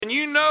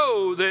you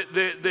know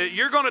that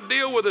you're going to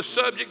deal with a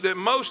subject that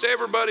most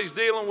everybody's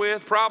dealing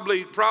with,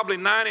 probably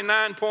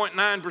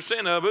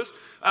 99.9% of us,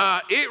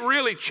 it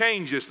really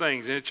changes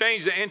things, and it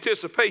changes the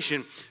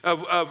anticipation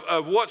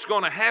of what's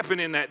going to happen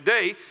in that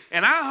day.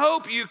 And I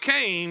hope you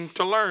came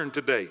to learn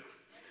today.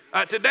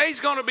 Today's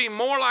going to be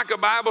more like a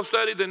Bible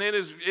study than it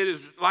is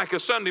like a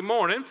Sunday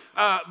morning.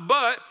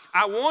 But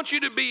I want you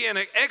to be in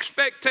an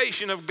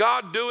expectation of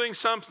God doing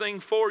something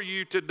for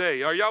you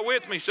today. Are y'all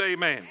with me? Say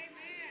amen. Amen.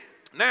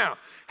 Now,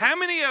 how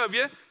many of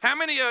you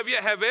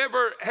have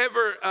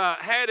ever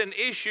had an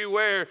issue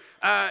where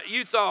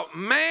you thought,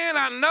 man,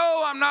 I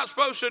know I'm not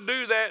supposed to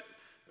do that,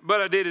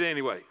 but I did it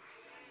anyway?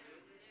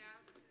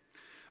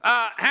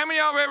 How many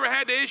of y'all have ever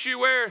had the issue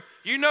where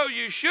you know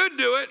you should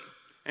do it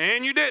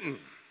and you didn't?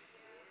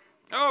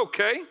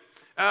 Okay.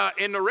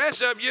 And the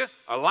rest of you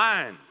are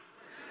lying.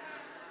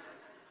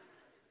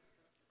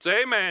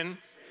 Say amen.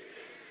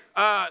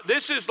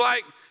 This is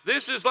like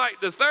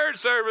the third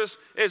service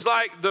is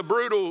like the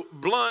brutal,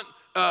 blunt,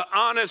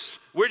 honest.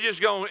 We're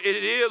just going,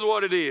 it is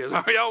what it is.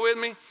 Are y'all with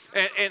me?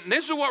 And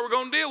this is what we're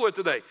going to deal with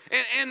today.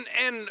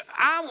 And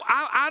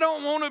I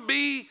don't want to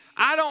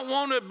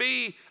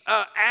be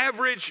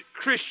average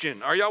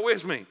Christian. Are y'all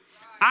with me?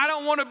 I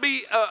don't want to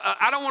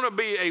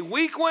be a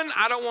weak one.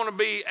 I don't want to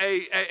be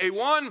a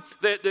one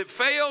that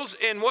fails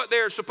in what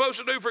they're supposed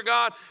to do for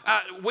God.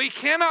 We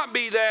cannot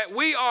be that.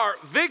 We are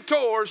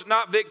victors,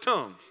 not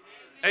victims.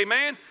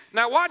 Amen.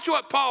 Now watch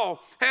what Paul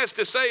has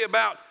to say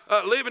about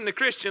living the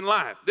Christian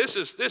life. This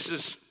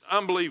is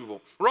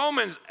unbelievable.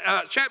 Romans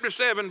chapter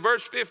 7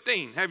 verse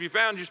 15. Have you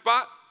found your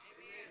spot?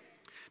 Amen.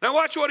 Now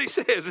watch what he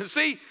says and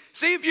see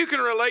if you can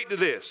relate to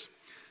this.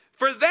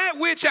 For that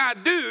which I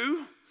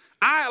do,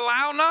 I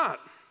allow not.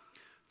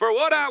 For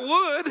what I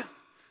would,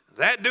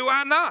 that do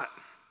I not.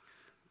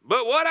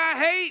 But what I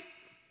hate,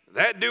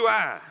 that do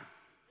I.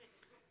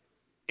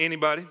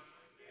 Anybody?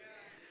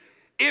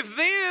 If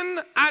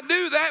then I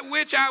do that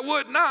which I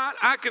would not,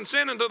 I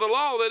consent unto the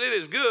law that it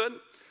is good.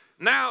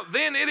 Now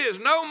then it is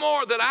no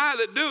more that I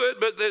that do it,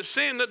 but that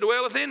sin that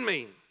dwelleth in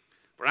me.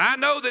 For I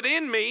know that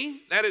in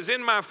me, that is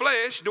in my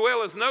flesh,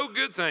 dwelleth no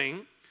good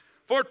thing.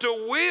 For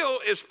to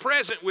will is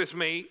present with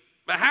me,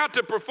 but how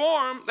to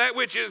perform that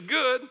which is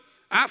good,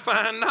 I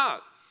find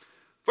not.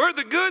 For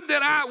the good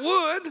that I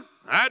would,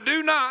 I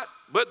do not,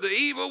 but the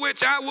evil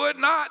which I would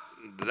not,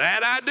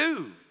 that I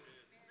do.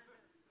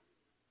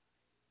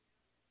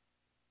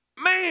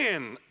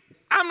 Man,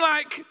 I'm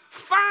like,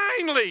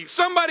 finally,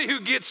 somebody who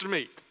gets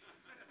me.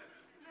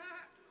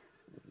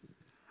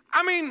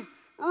 I mean,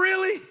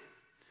 really?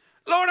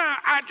 Lord,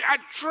 I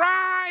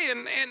try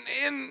and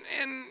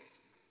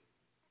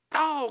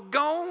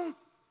doggone.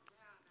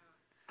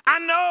 I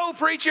know,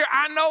 preacher,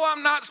 I know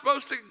I'm not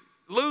supposed to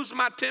lose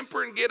my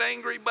temper and get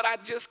angry, but I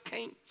just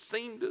can't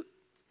seem to.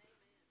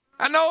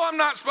 I know I'm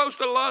not supposed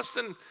to lust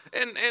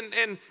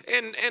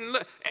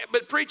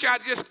but preacher, I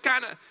just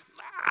kind of,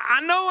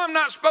 I know I'm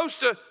not supposed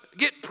to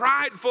get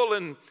prideful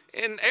and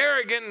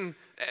arrogant.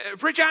 And,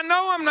 preacher, I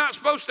know I'm not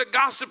supposed to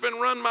gossip and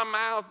run my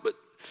mouth, but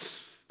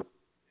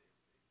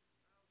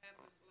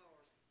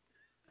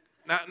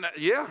now,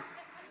 yeah.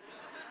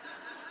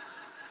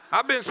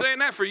 I've been saying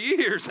that for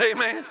years,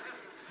 amen.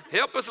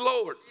 Help us,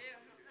 Lord.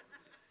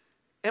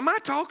 Am I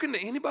talking to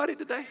anybody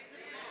today?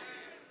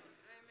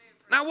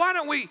 Now, why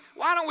don't we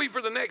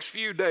for the next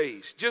few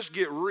days just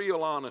get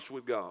real honest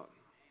with God?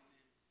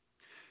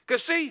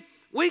 Because see,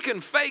 we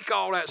can fake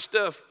all that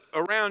stuff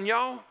around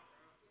y'all.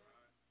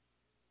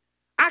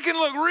 I can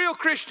look real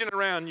Christian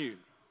around you.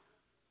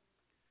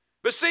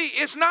 But see,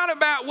 it's not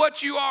about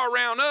what you are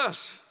around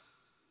us.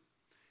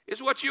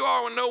 It's what you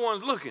are when no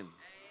one's looking.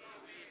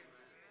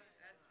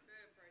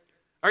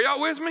 Are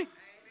y'all with me?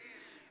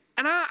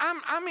 And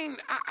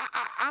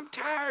I'm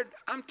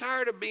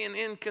tired of being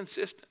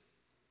inconsistent.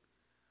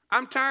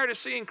 I'm tired of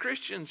seeing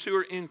Christians who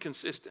are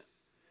inconsistent.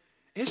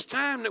 It's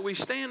time that we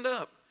stand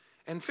up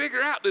and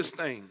figure out this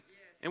thing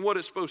and what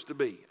it's supposed to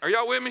be. Are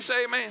y'all with me?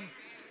 Say amen. Amen.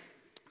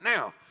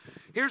 Now,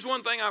 here's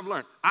one thing I've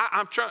learned.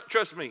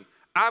 Trust me,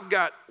 I've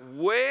got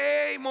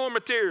way more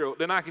material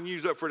than I can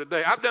use up for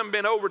today. I've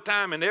been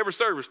overtime in every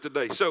service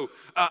today. So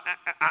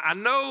I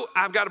know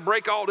I've got to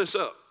break all this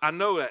up. I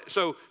know that.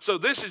 So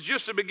this is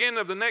just the beginning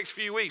of the next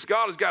few weeks.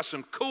 God has got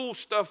some cool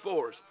stuff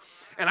for us.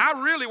 And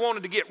I really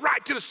wanted to get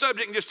right to the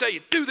subject and just tell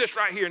you, do this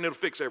right here and it'll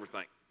fix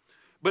everything.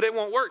 But it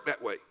won't work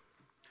that way.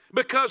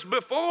 Because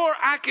before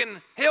I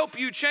can help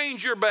you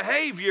change your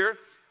behavior,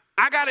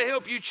 I got to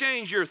help you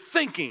change your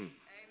thinking. Amen.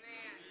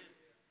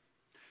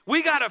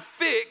 We got to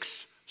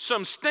fix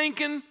some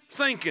stinking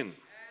thinking.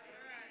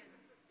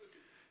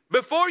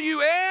 Before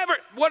you ever,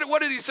 what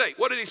did he say?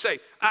 What did he say?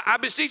 I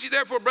beseech you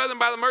therefore, brethren,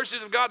 by the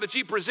mercies of God, that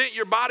ye present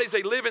your bodies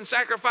a living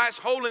sacrifice,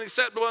 holy and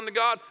acceptable unto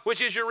God,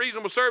 which is your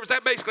reasonable service.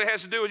 That basically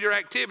has to do with your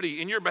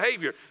activity and your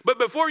behavior. But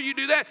before you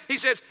do that, he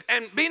says,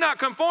 and be not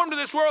conformed to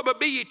this world, but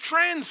be ye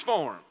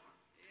transformed.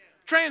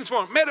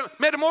 Transform,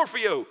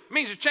 metamorphio,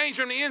 means to change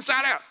from the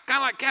inside out. Kind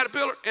of like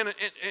caterpillar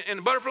and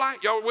a butterfly.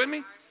 Y'all with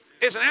me?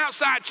 It's an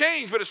outside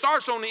change, but it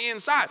starts on the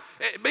inside.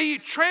 Be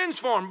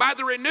transformed by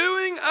the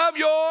renewing of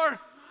your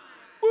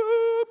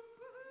whoop.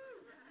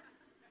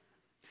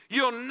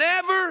 You'll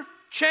never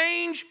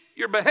change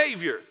your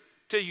behavior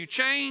till you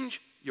change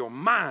your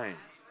mind.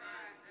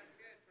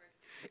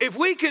 If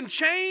we can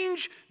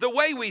change the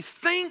way we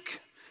think,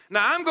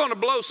 now I'm going to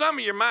blow some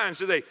of your minds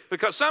today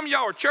because some of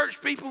y'all are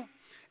church people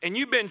and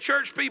you've been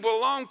church people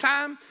a long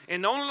time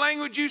and the only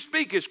language you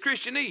speak is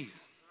Christianese.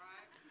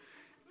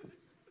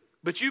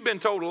 But you've been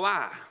told a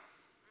lie.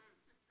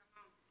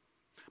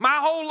 My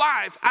whole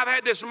life, I've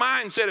had this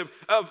mindset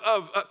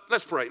of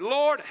let's pray.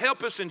 Lord,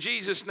 help us in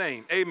Jesus'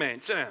 name.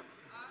 Amen. Sit down.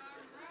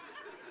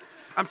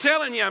 I'm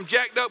telling you, I'm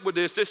jacked up with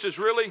this. This is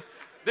really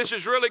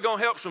going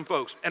to help some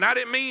folks. And I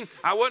didn't mean,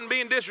 I wasn't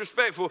being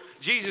disrespectful.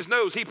 Jesus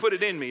knows he put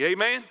it in me.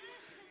 Amen.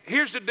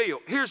 Here's the deal.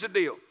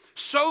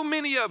 So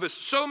many of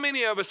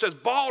us has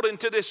bought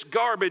into this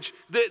garbage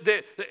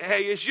that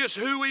hey, it's just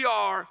who we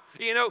are.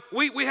 You know,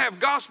 we have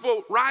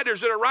gospel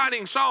writers that are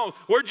writing songs.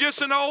 We're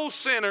just an old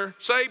sinner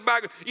saved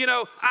by, you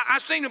know, I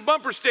seen a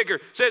bumper sticker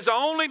says the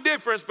only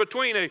difference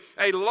between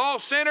a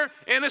lost sinner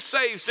and a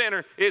saved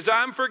sinner is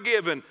I'm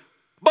forgiven.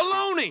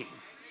 Baloney.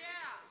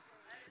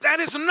 That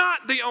is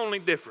not the only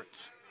difference.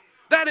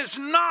 That is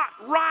not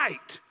right.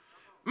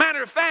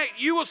 Matter of fact,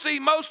 you will see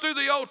most through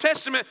the Old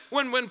Testament,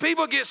 when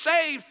people get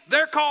saved,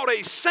 they're called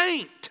a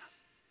saint.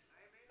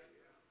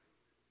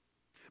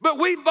 But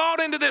we've bought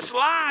into this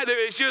lie that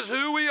it's just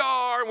who we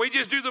are, and we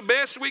just do the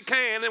best we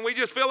can, and we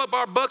just fill up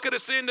our bucket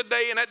of sin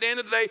today, and at the end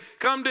of the day,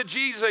 come to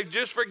Jesus, say,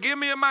 just forgive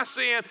me of my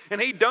sin, and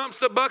he dumps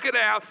the bucket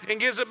out and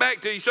gives it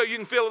back to you so you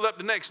can fill it up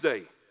the next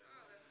day.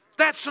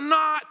 That's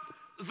not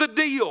the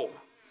deal.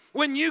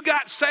 When you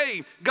got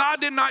saved,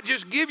 God did not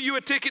just give you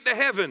a ticket to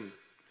heaven.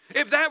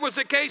 If that was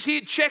the case,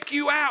 he'd check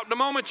you out the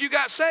moment you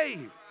got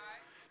saved.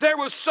 There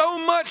was so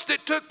much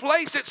that took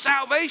place at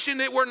salvation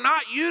that we're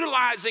not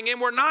utilizing and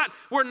we're not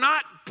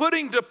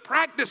putting to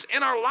practice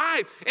in our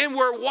life. And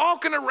we're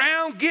walking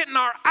around getting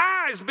our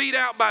eyes beat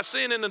out by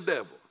sin and the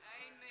devil. Amen.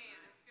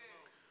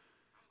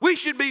 We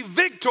should be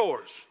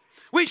victors.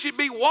 We should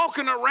be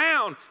walking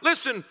around.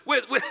 Listen,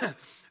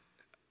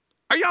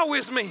 are y'all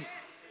with me?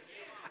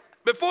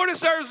 Before the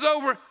service is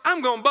over,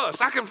 I'm going to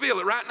bust. I can feel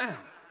it right now.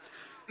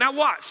 Now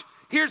watch.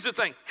 Here's the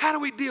thing. How do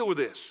we deal with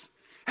this?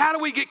 How do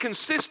we get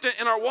consistent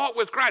in our walk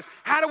with Christ?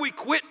 How do we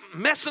quit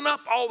messing up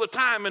all the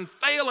time and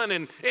failing?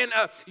 And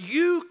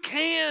you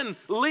can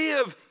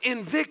live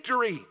in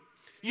victory.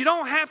 You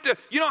don't have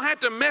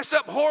to mess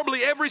up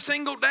horribly every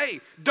single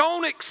day.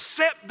 Don't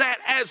accept that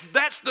as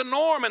that's the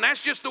norm and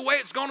that's just the way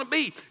it's going to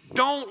be.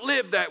 Don't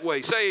live that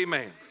way. Say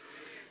amen.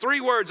 3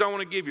 words I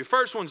want to give you.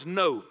 First one's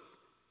no.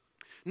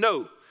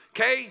 No.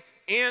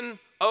 K-N-O-W.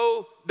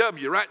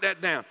 Write that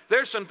down.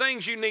 There's some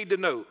things you need to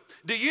know.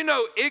 Do you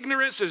know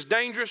ignorance is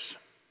dangerous?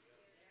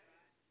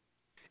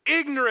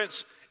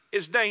 Ignorance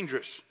is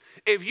dangerous.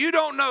 If you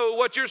don't know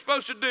what you're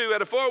supposed to do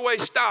at a 4-way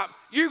stop,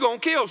 you're going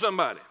to kill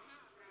somebody.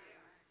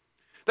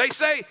 They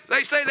say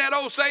that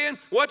old saying,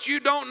 what you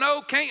don't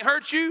know can't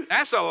hurt you.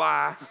 That's a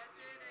lie.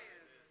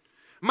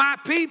 My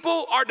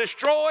people are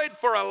destroyed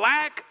for a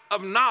lack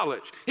of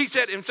knowledge. He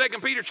said in 2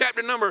 Peter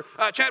chapter number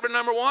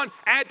 1,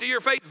 add to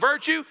your faith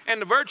virtue, and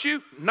the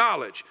virtue,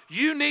 knowledge.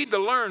 You need to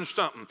learn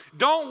something.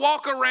 Don't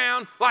walk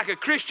around like a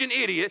Christian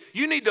idiot.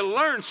 You need to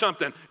learn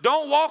something.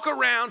 Don't walk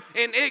around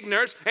in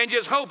ignorance and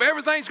just hope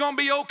everything's going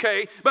to be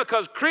okay,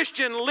 because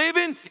Christian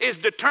living is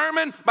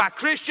determined by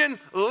Christian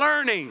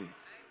learning.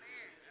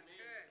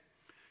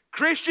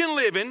 Christian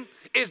living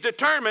is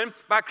determined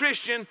by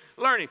Christian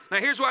learning. Now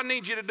here's what I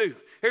need you to do.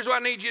 I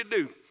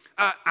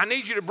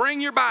need you to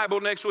bring your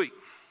Bible next week.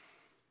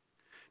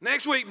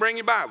 Next week, bring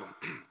your Bible.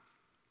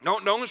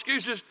 Don't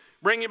excuses.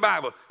 Bring your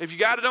Bible. If you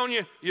got it on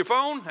your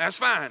phone, that's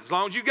fine, as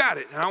long as you got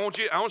it. And I want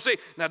to see.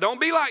 Now,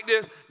 don't be like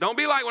this. Don't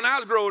be like when I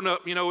was growing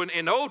up. You know,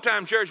 in the old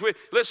time church,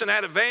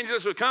 that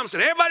evangelist would come and say,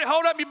 "Everybody,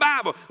 hold up your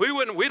Bible."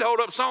 We'd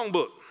hold up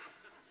songbook.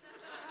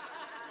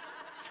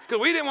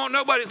 Because we didn't want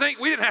nobody to think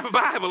we didn't have a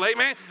Bible,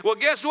 amen. Well,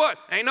 guess what?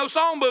 Ain't no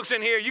songbooks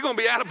in here. You're going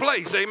to be out of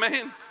place,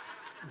 amen.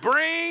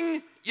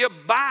 Bring your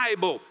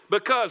Bible,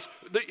 because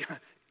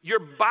your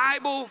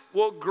Bible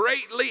will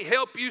greatly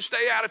help you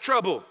stay out of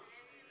trouble.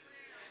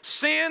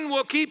 Sin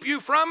will keep you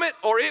from it,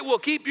 or it will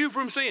keep you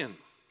from sin.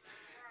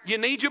 You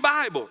need your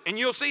Bible, and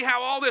you'll see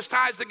how all this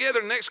ties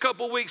together in the next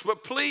couple of weeks,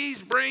 but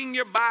please bring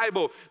your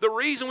Bible. The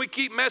reason we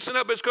keep messing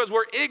up is because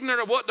we're ignorant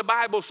of what the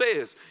Bible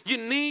says. You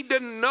need to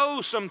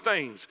know some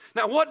things.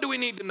 Now, what do we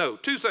need to know?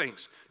 Two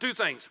things.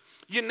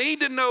 You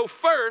need to know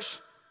first,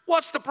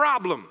 what's the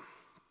problem?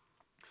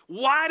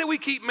 Why do we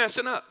keep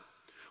messing up?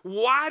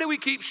 Why do we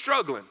keep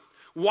struggling?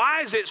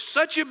 Why is it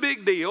such a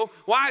big deal?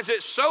 Why is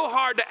it so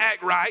hard to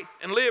act right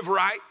and live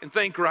right and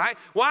think right?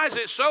 Why is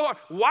it so hard?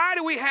 Why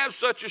do we have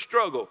such a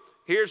struggle?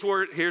 Here's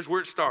where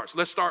it starts.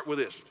 Let's start with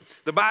this.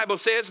 The Bible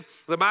says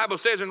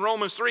in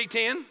Romans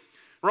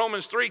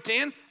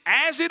 3:10,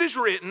 as it is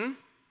written,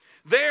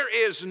 there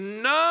is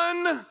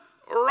none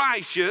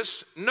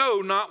righteous,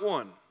 no, not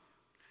one.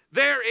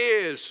 There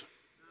is,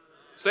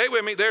 say it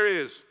with me, there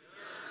is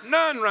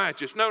None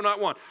righteous, no, not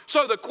one.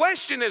 So the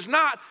question is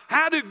not,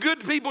 how do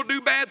good people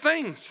do bad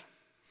things?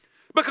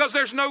 Because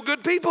there's no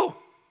good people.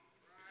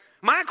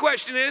 My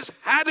question is,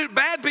 how do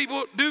bad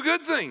people do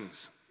good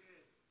things?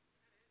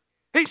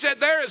 He said,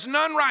 there is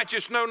none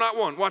righteous, no, not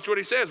one. Watch what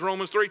he says,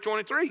 Romans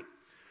 3:23.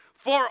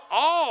 For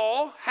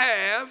all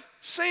have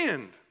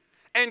sinned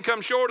and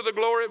come short of the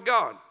glory of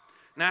God.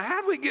 Now,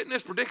 how do we get in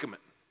this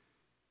predicament?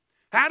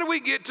 How do we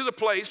get to the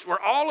place where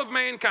all of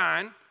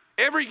mankind,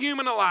 every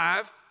human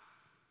alive,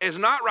 is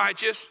not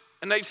righteous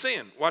and they've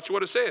sinned? Watch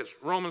what it says,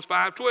 Romans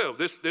 5:12.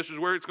 This is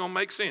where it's going to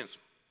make sense.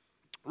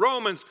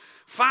 Romans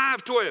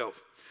 5:12.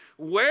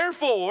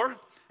 Wherefore,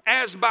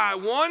 as by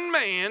one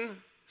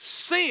man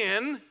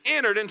sin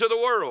entered into the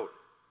world,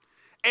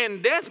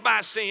 and death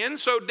by sin,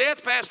 so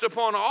death passed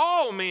upon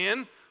all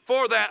men,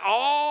 for that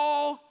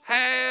all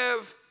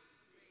have.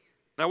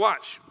 Now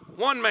watch,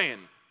 one man.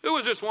 Who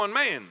is this one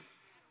man?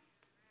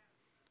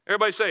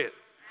 Everybody say it.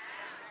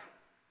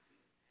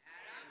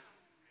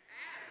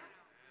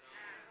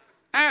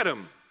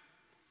 Adam.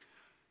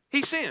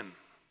 He sinned.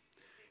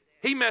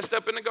 He messed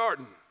up in the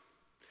garden.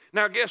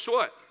 Now guess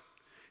what?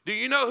 Do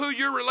you know who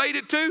you're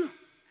related to?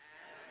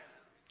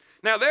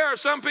 Now there are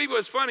some people,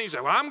 it's funny, you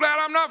say, well, I'm glad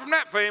I'm not from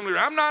that family.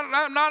 I'm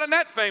not in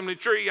that family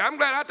tree. I'm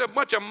glad I have a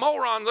bunch of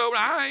morons over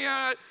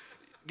there.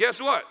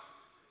 Guess what?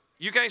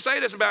 You can't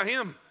say this about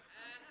him.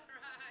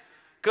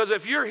 Because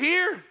if you're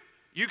here,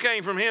 you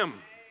came from him.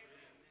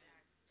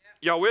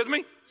 Y'all with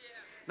me?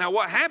 Now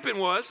what happened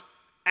was,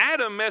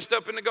 Adam messed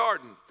up in the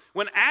garden.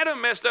 When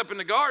Adam messed up in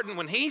the garden,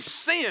 when he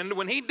sinned,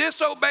 when he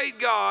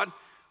disobeyed God,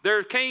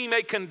 there came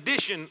a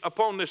condition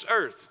upon this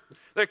earth.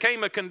 There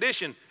came a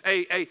condition.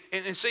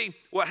 And see,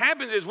 what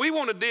happens is we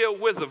want to deal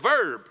with the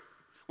verb.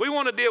 We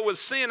want to deal with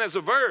sin as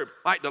a verb,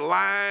 like the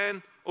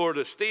lying or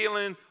the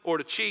stealing or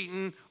the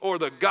cheating or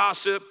the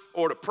gossip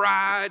or the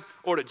pride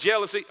or the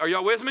jealousy. Are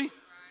y'all with me?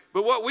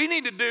 But what we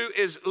need to do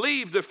is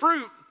leave the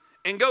fruit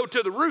and go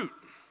to the root.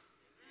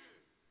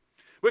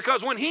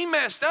 Because when he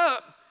messed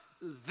up,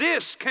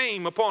 this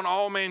came upon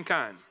all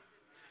mankind.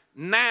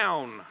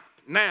 Noun.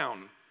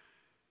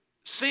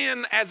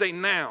 Sin as a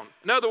noun.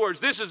 In other words,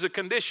 this is a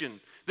condition.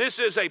 This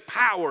is a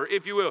power,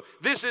 if you will.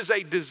 This is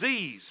a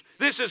disease.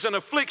 This is an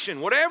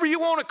affliction. Whatever you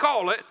want to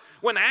call it,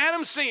 when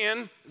Adam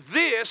sinned,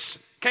 this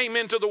came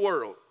into the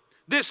world.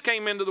 This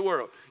came into the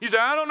world. You say,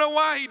 I don't know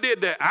why he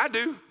did that. I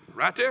do,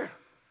 right there.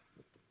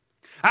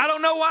 I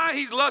don't know why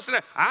he's lusting.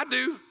 I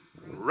do,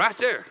 right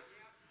there.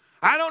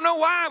 I don't know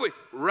why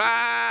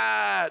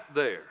right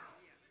there.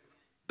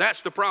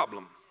 That's the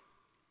problem.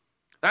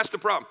 That's the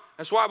problem.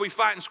 That's why we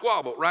fight and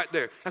squabble right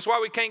there. That's why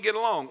we can't get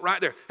along right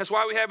there. That's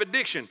why we have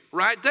addiction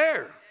right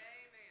there.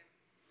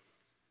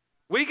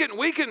 We can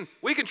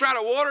try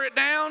to water it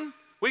down.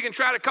 We can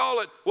try to call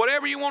it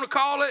whatever you want to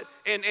call it,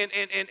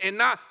 and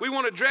not. We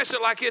want to dress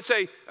it like it's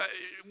a.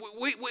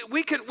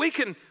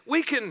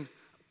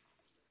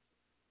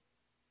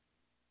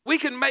 We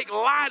can make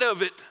light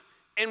of it,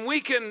 and we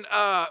can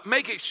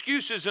make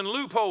excuses and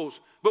loopholes.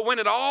 But when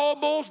it all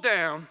boils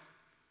down,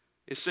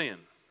 it's sin.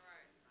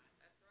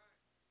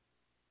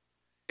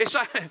 It's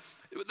like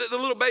the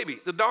little baby,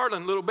 the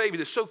darling little baby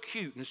that's so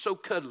cute and so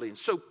cuddly and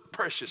so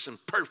precious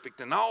and perfect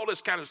and all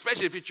this kind of,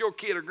 especially if it's your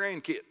kid or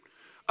grandkid.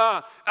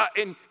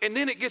 And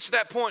then it gets to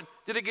that point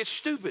that it gets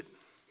stupid.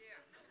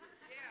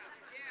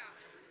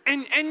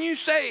 And you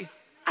say,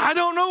 I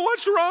don't know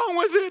what's wrong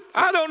with it.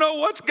 I don't know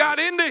what's got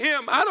into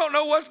him. I don't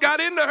know what's got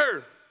into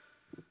her.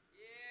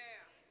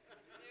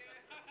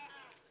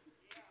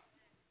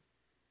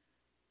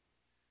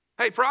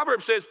 Hey,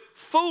 Proverbs says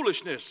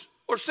foolishness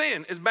or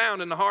sin is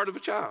bound in the heart of a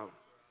child.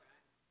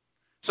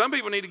 Some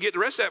people need to get the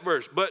rest of that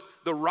verse, but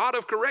the rod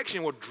of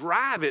correction will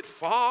drive it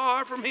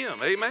far from him.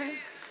 Amen.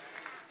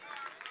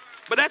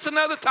 But that's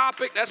another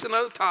topic. That's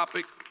another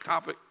topic.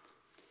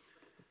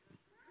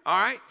 All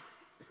right.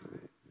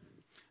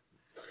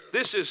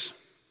 This is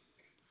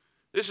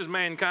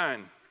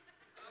mankind.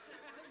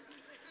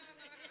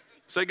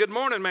 Say good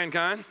morning,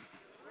 mankind.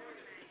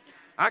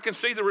 I can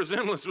see the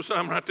resemblance with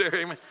some right there.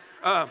 Amen.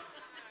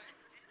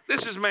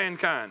 This is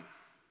mankind.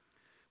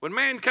 When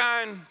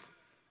mankind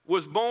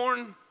was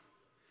born,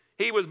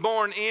 he was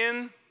born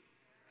in,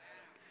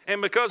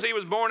 and because he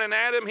was born in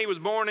Adam, he was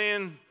born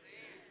in,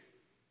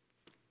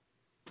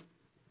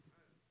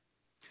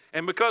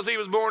 and because he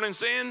was born in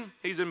sin,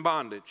 he's in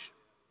bondage.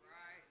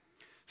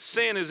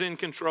 Sin is in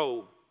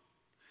control.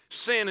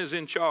 Sin is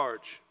in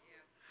charge.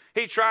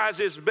 He tries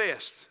his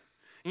best.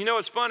 You know,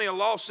 it's funny, a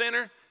lost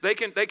sinner, they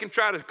can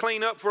try to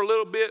clean up for a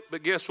little bit,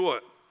 but guess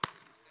what?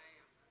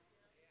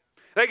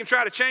 They can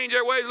try to change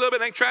their ways a little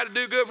bit. They can try to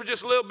do good for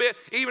just a little bit.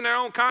 Even their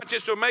own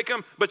conscience will make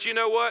them. But you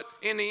know what?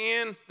 In the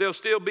end, they'll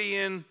still be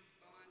in.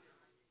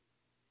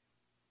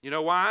 You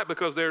know why?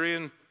 Because they're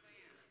in.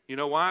 You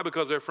know why?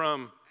 Because they're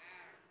from.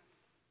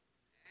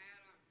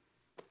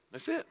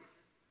 That's it.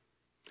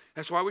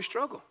 That's why we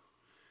struggle.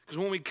 Because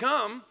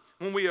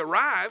when we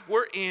arrive,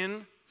 we're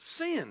in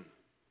sin.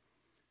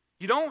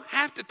 You don't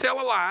have to tell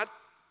a lie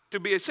to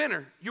be a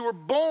sinner. You were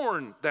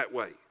born that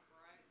way.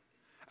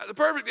 The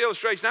perfect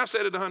illustration, I've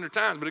said it 100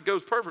 times, but it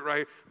goes perfect right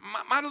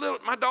here.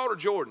 My daughter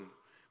Jordan,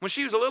 when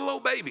she was a little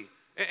old baby,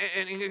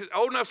 and he's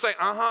old enough to say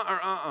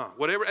or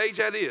whatever age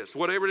that is,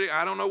 whatever it is,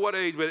 I don't know what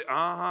age, but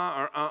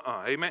or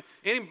amen.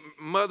 Any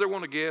mother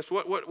want to guess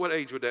what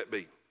age would that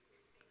be?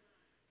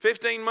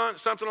 15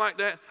 months, something like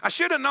that. I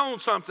should have known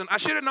something. I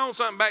should have known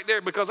something back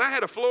there because I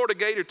had a Florida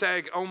Gator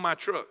tag on my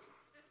truck.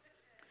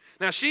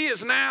 Now she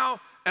is now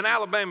an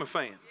Alabama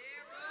fan,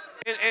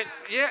 and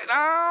yeah,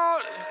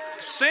 oh,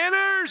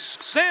 sinners,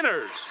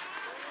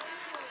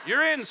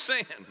 you're in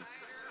sin.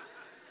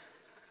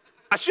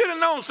 I should have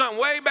known something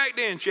way back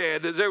then,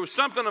 Chad, that there was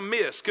something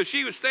amiss because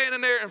she was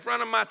standing there in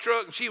front of my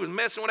truck and she was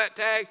messing with that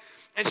tag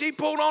and she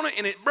pulled on it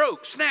and it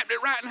broke, snapped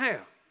it right in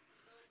half.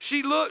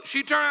 She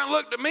turned around and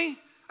looked at me.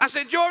 I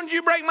said, Jordan, did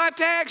you break my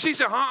tag? She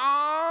said,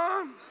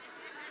 Now,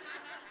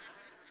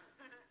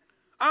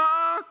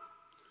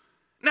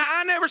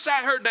 I never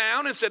sat her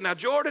down and said, now,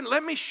 Jordan,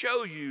 let me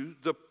show you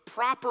the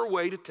proper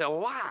way to tell a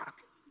lie.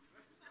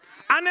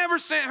 I never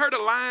sent her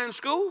to lying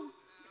school.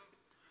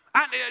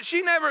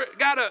 She never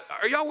got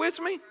are y'all with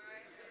me?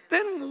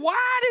 Then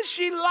why did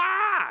she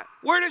lie?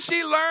 Where did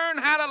she learn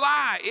how to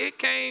lie? It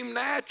came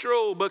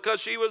natural because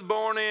she was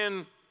born in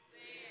sin.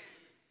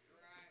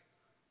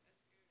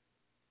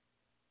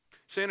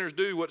 Sinners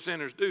do what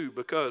sinners do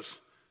because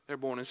they're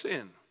born in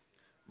sin.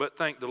 But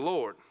thank the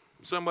Lord,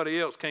 somebody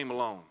else came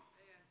along.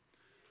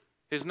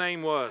 His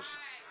name was...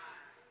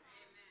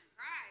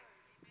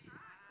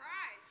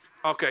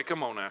 Okay,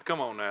 come on now.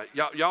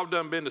 Y'all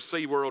done been to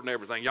SeaWorld and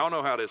everything. Y'all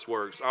know how this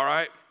works, all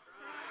right?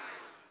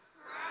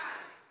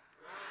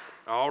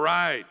 All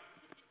right.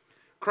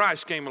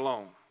 Christ came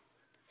along.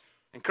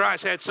 And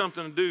Christ had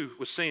something to do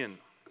with sin.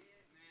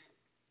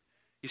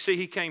 You see,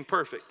 he came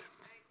perfect.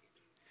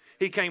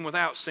 He came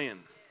without sin.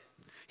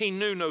 He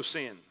knew no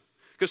sin.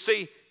 Because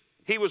see,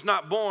 he was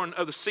not born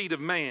of the seed of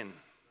man.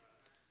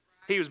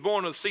 He was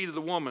born of the seed of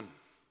the woman.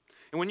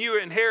 And when you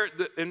and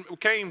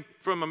came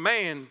from a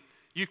man,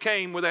 you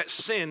came with that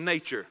sin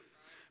nature.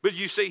 But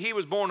you see, he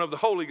was born of the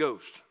Holy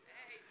Ghost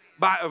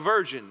by a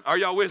virgin. Are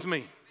y'all with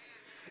me?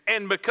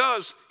 And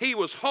because he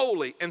was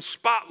holy and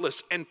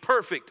spotless and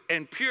perfect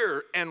and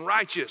pure and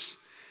righteous,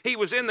 he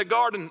was in the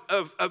garden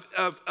of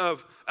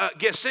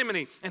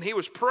Gethsemane, and he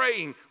was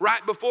praying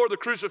right before the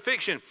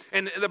crucifixion.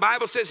 And the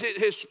Bible says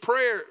his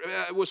prayer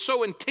was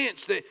so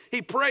intense that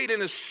he prayed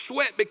and his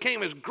sweat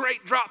became as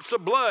great drops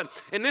of blood.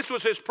 And this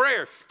was his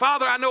prayer.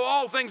 Father, I know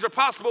all things are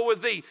possible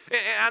with thee, and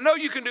I know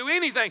you can do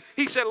anything.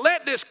 He said,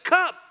 let this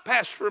cup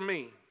pass from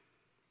me.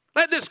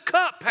 Let this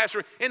cup pass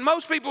from me. And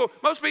most people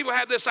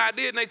have this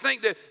idea, and they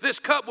think that this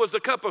cup was the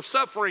cup of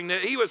suffering,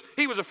 that he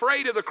was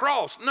afraid of the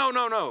cross. No.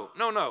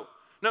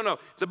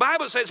 The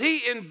Bible says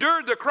he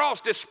endured the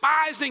cross,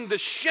 despising the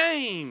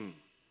shame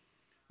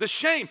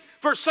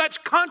for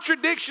such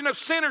contradiction of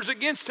sinners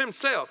against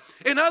himself.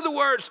 In other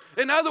words,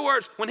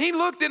 when he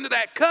looked into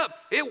that cup,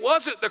 it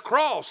wasn't the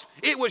cross.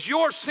 It was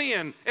your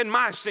sin and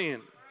my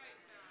sin.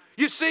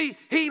 You see,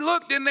 he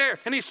looked in there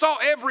and he saw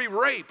every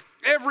rape,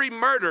 every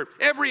murder,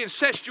 every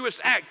incestuous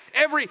act,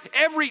 every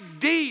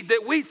deed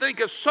that we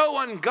think is so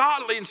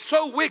ungodly and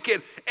so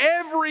wicked,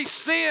 every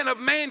sin of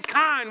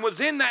mankind was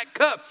in that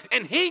cup.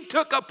 And he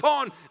took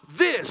upon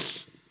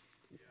this.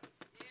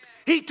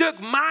 He took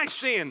my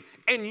sin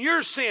and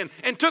your sin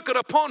and took it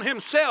upon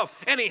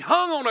himself, and he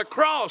hung on a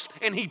cross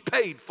and he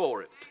paid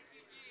for it.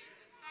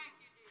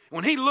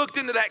 When he looked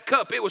into that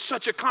cup, it was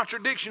such a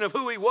contradiction of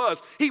who he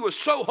was. He was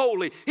so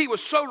holy. He was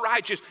so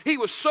righteous. He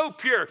was so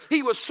pure.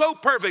 He was so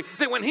perfect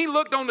that when he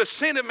looked on the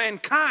sin of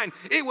mankind,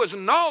 it was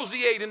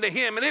nauseating to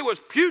him and it was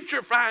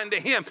putrefying to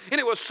him.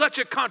 And it was such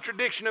a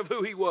contradiction of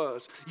who he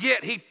was.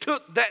 Yet he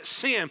took that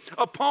sin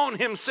upon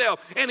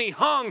himself and he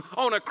hung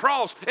on a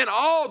cross, and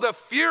all the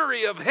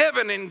fury of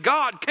heaven and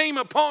God came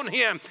upon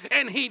him,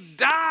 and he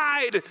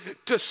died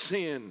to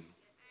sin.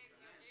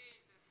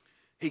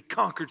 He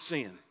conquered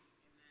sin.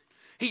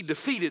 He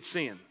defeated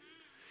sin.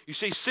 You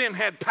see, sin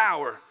had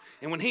power.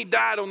 And when he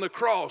died on the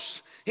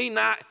cross, he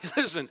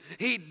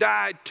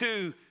died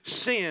to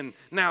sin.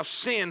 Now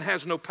sin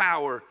has no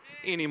power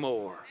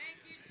anymore.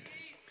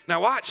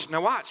 Now watch.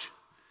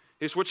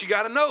 It's what you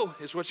got to know.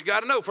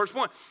 First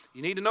point,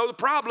 you need to know the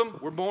problem.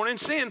 We're born in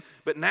sin.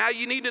 But now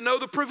you need to know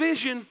the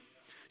provision.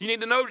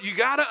 You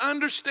got to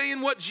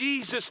understand what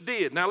Jesus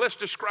did. Now let's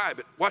describe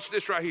it. Watch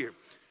this right here.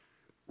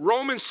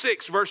 Romans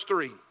 6, verse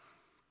 3.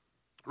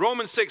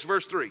 Romans 6,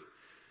 verse 3.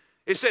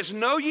 It says,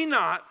 know ye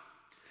not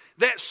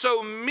that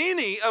so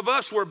many of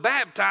us were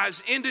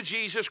baptized into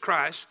Jesus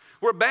Christ,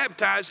 were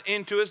baptized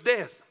into his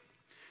death.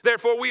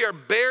 Therefore we are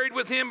buried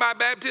with him by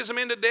baptism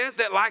into death,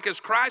 that like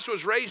as Christ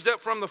was raised up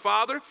from the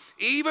Father,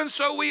 even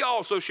so we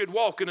also should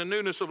walk in the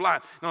newness of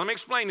life. Now let me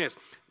explain this.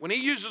 When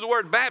he uses the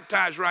word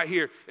baptized right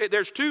here,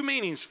 there's two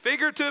meanings,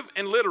 figurative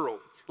and literal.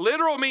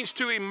 Literal means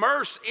to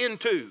immerse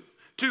into,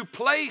 to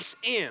place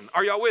in.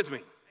 Are y'all with me?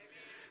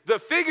 The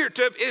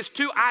figurative is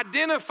to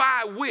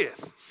identify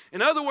with.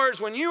 In other words,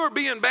 when you are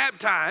being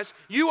baptized,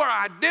 you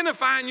are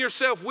identifying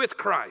yourself with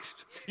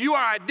Christ. You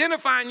are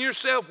identifying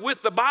yourself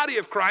with the body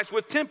of Christ,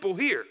 with temple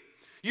here.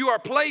 You are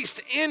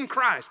placed in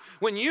Christ.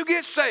 When you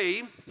get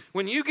saved,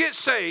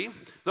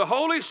 the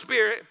Holy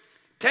Spirit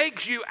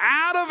takes you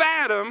out of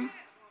Adam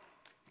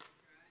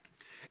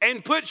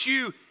and puts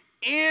you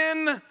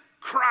in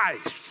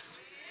Christ.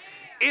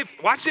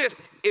 Watch this.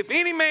 If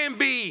any man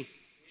be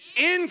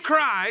in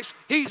Christ,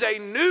 he's a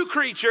new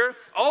creature.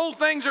 Old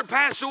things are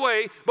passed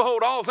away.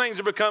 Behold, all things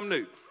have become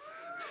new.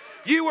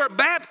 You were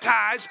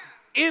baptized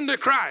into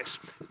Christ.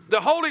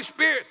 The Holy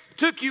Spirit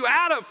took you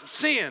out of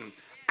sin,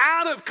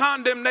 out of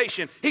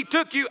condemnation. He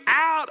took you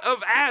out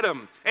of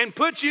Adam and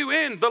put you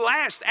in the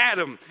last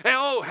Adam.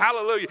 Oh,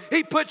 hallelujah.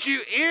 He put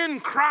you in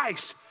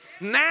Christ.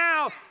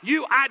 Now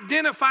you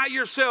identify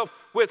yourself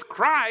with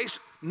Christ,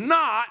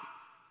 not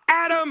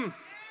Adam.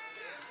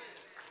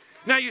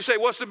 Now you say,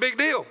 what's the big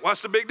deal?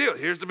 What's the big deal?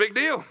 Here's the big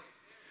deal.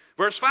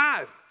 Verse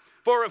 5.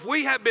 For if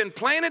we have been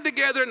planted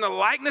together in the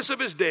likeness of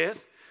his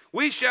death,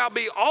 we shall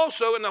be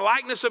also in the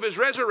likeness of his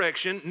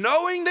resurrection,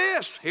 knowing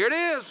this, here it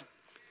is,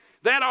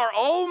 that our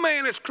old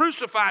man is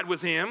crucified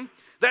with him,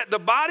 that the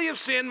body of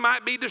sin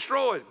might be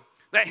destroyed,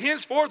 that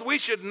henceforth we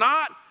should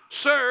not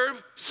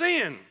serve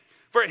sin.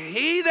 For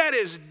he that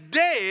is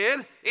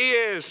dead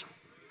is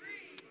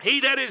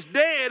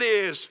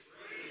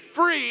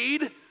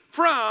freed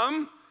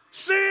from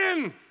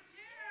sin.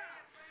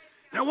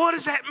 Now what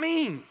does that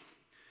mean?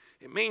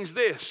 It means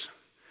this,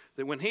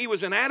 that when he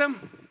was in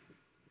Adam,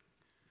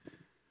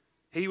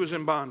 he was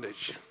in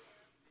bondage.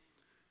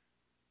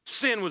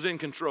 Sin was in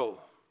control.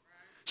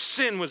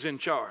 Sin was in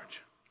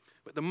charge.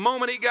 But the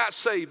moment he got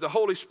saved, the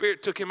Holy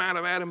Spirit took him out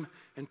of Adam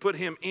and put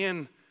him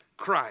in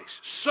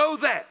Christ. So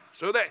that,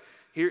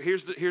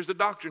 here's the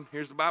doctrine,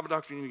 here's the Bible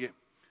doctrine you get.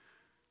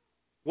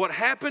 What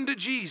happened to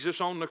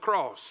Jesus on the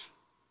cross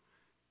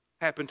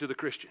happened to the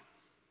Christian.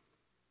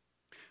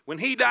 When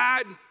he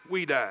died,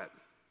 we died.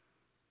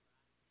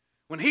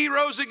 When he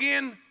rose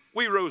again,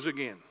 we rose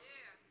again.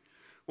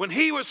 When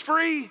he was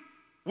free,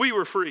 we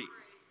were free.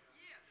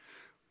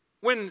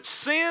 When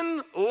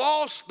sin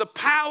lost the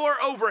power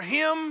over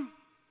him,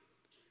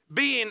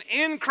 being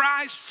in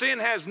Christ, sin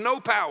has no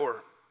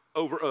power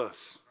over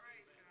us.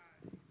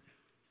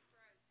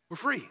 We're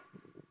free.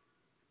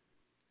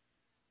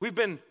 We've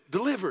been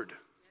delivered.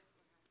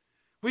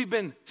 We've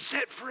been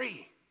set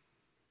free.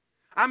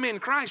 I'm in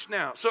Christ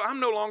now, so I'm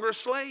no longer a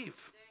slave.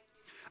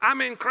 I'm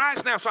in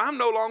Christ now, so I'm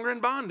no longer in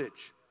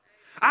bondage.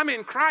 I'm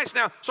in Christ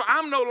now, so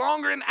I'm no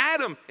longer in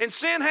Adam, and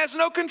sin has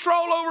no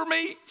control over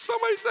me.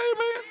 Somebody say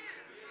amen.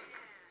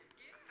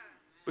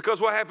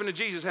 Because what happened to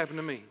Jesus happened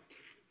to me.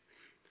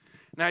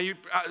 Now,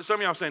 some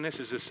of y'all are saying,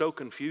 this is just so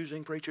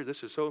confusing, preacher.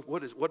 This is so,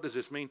 what does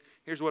this mean?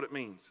 Here's what it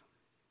means.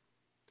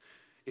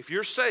 If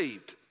you're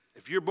saved,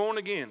 if you're born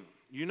again,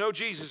 you know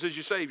Jesus is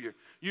your Savior,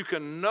 you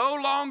can no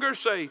longer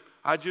say,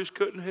 I just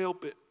couldn't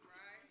help it.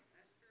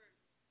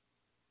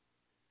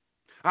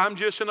 I'm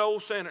just an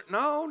old sinner.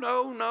 No.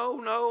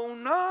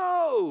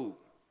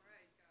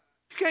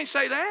 You can't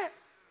say that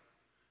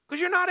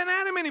because you're not in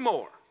Adam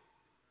anymore.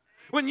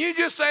 When you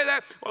just say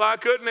that, well, I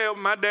couldn't help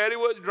it. My daddy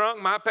was drunk.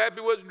 My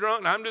pappy was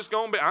drunk. I'm just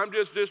doing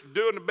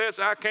the best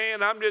I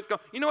can.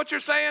 You know what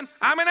you're saying?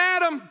 I'm in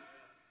Adam.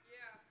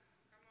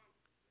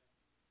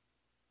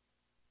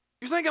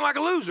 You're thinking like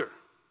a loser.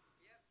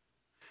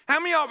 How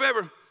many of y'all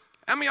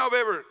have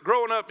ever,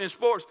 growing up in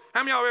sports,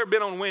 how many of y'all have ever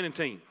been on a winning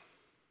team?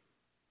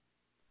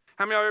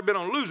 How many of y'all ever been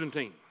on a losing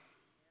team?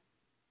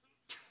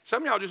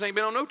 Some of y'all just ain't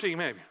been on no team,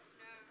 have you?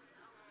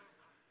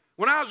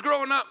 When I was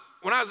growing up,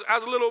 when I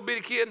was a little bitty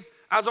kid,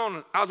 I was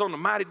on the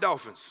Mighty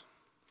Dolphins,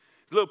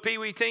 little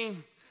pee-wee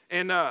team,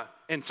 and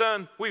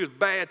son, we was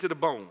bad to the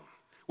bone.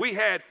 We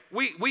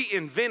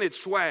invented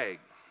swag.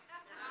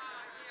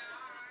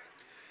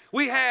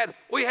 We had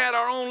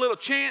our own little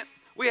chant.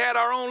 We had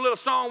our own little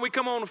song we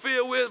come on the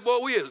field with. Boy,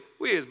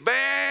 we is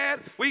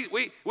bad.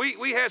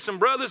 We had some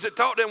brothers that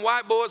taught them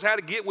white boys how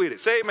to get with it.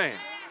 Say amen.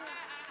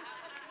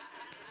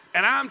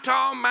 And I'm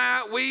talking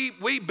about we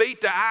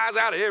beat the eyes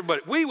out of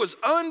everybody. We was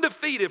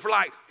undefeated for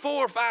like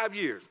 4 or 5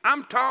 years.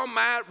 I'm talking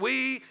about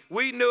we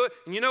knew it.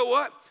 And you know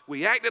what?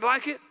 We acted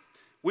like it.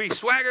 We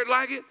swaggered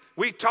like it.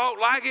 We talked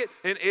like it.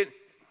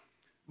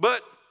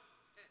 But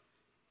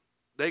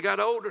they got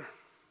older.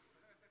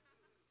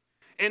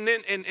 And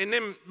then and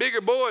them bigger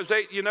boys,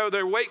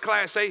 their weight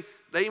class,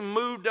 they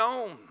moved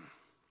on.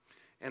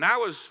 And I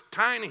was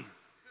tiny.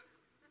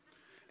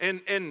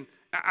 And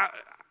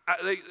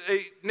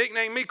they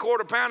nicknamed me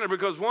quarter pounder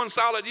because one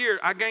solid year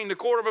I gained a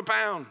quarter of a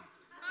pound.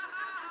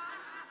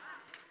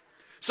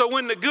 So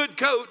when the good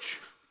coach,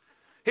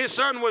 his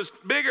son was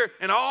bigger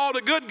and all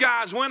the good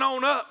guys went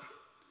on up,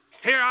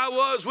 here I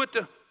was with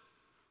the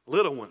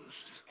little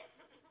ones.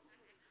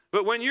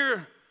 But when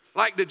you're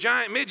like the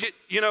giant midget,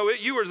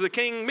 you were the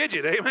king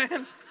midget,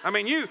 amen? I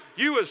mean, you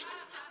was,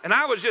 and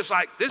I was just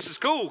like, this is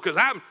cool because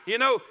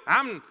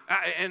and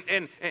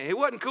it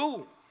wasn't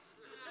cool.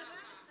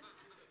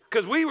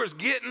 Because we was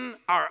getting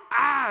our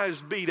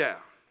eyes beat out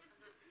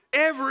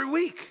every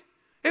week.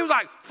 It was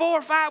like 4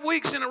 or 5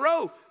 weeks in a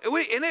row.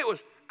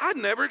 I'd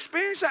never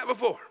experienced that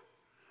before.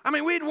 I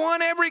mean, we'd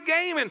won every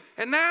game,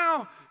 and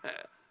now,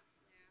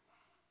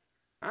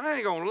 I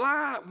ain't going to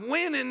lie.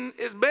 Winning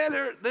is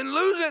better than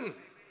losing.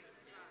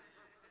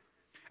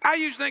 I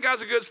used to think I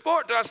was a good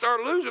sport till I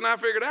started losing. I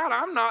figured out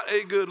I'm not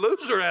a good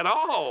loser at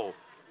all.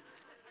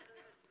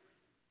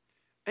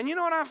 And you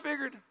know what I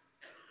figured?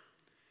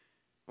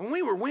 When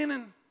we were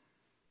winning,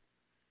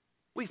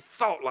 we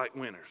thought like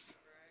winners.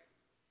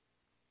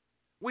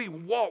 We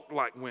walked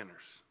like winners.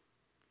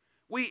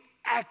 We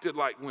acted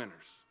like winners.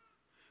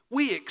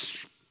 We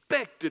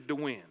expected to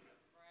win.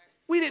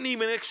 We didn't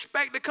even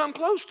expect to come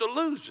close to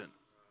losing.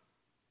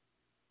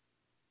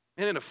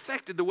 And it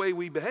affected the way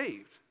we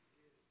behaved.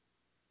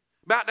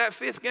 About that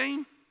fifth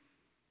game,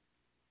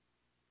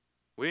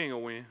 we ain't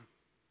going to win.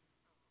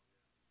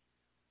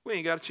 We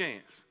ain't got a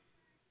chance.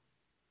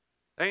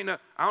 I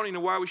don't even know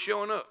why we're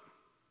showing up.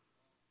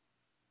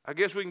 I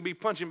guess we can be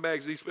punching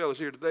bags, these fellas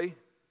here today.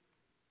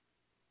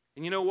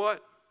 And you know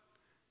what?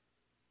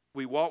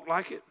 We walked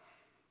like it.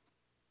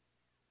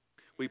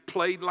 We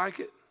played like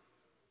it.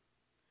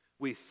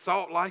 We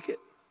thought like it.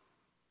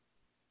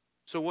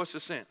 So what's the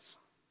sense?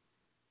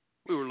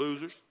 We were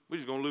losers. We're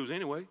just going to lose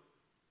anyway.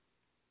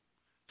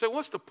 So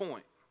what's the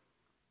point?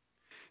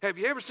 Have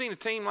you ever seen a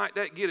team like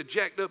that get a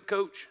jacked up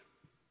coach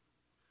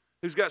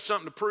who's got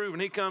something to prove,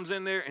 and he comes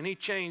in there and he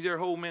changed their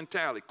whole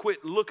mentality?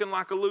 Quit looking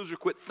like a loser,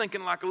 quit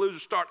thinking like a loser,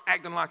 start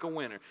acting like a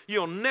winner.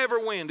 You'll never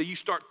win till you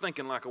start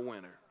thinking like a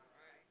winner.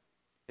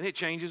 And it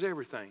changes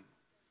everything.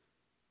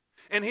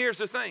 And here's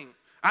the thing.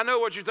 I know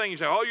what you're thinking. You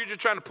say, oh, you're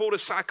just trying to pull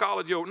this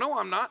psychology over. No,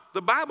 I'm not.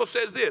 The Bible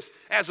says this: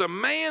 as a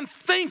man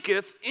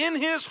thinketh in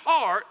his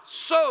heart,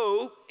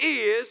 so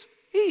is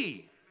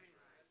he.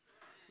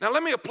 Now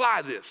let me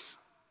apply this.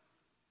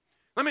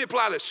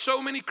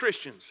 So many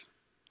Christians,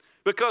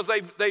 because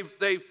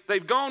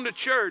they've gone to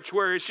church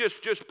where it's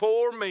just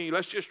poor me.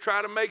 Let's just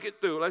try to make it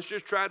through. Let's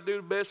just try to do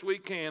the best we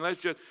can.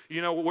 Let's just,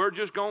 we're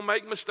just going to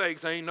make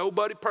mistakes. Ain't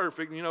nobody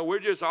perfect. We're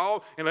just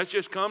all, and let's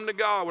just come to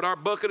God with our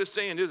bucket of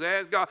sin. Just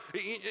ask God.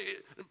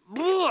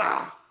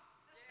 Blah.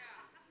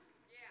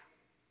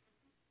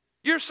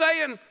 You're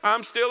saying,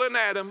 I'm still in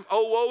Adam.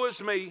 Oh, woe is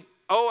me.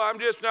 Oh, I'm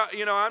just not,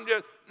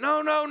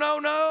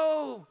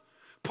 No.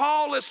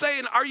 Paul is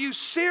saying, are you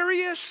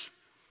serious?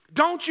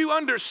 Don't you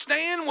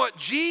understand what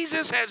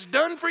Jesus has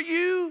done for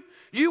you?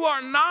 You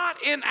are not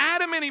in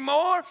Adam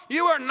anymore.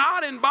 You are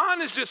not in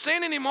bondage to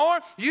sin anymore.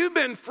 You've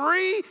been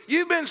free.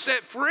 You've been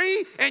set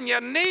free, and you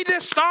need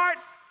to start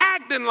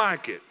acting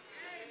like it.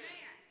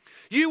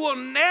 You will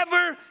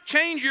never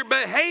change your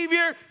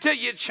behavior till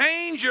you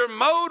change your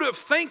mode of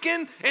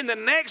thinking. And the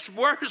next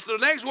word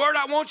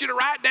I want you to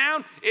write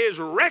down is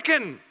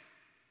reckon.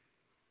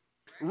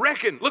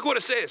 Reckon. Look what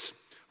it says.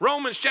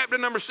 Romans chapter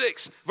number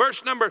 6,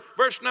 verse number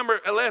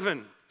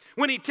 11.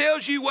 When he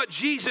tells you what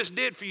Jesus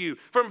did for you,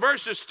 from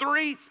verses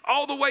 3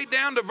 all the way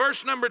down to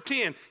verse number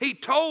 10, he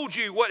told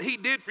you what he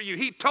did for you.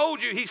 He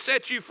told you he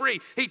set you free.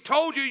 He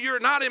told you you're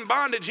not in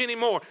bondage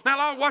anymore.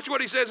 Now watch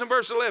what he says in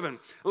verse 11.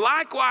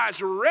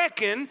 Likewise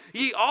reckon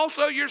ye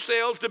also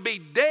yourselves to be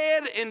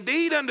dead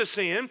indeed unto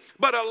sin,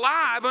 but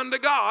alive unto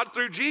God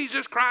through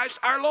Jesus Christ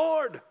our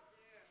Lord.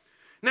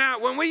 Now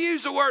when we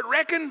use the word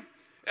reckon,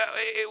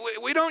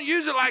 we don't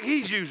use it like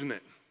he's using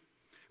it.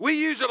 We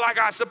use it like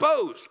I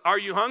suppose. Are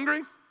you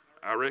hungry?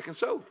 I reckon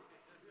so.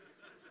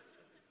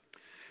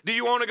 Do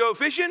you want to go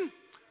fishing?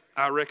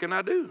 I reckon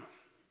I do.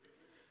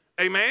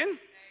 Amen?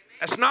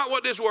 That's not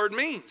what this word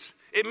means.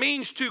 It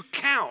means to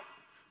count,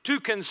 to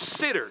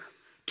consider,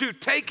 to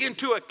take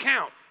into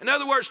account. In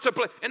other words,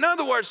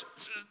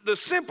 the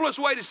simplest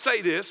way to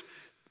say this,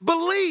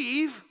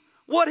 believe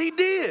what he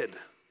did. Amen.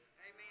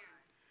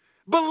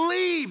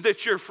 Believe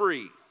that you're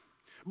free.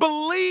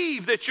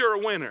 Believe that you're a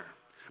winner.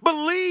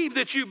 Believe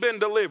that you've been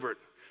delivered.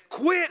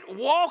 Quit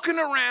walking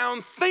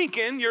around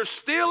thinking you're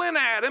still in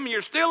Adam,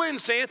 you're still in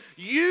sin.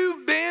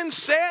 You've been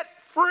set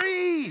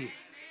free.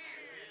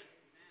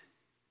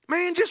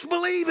 Man, just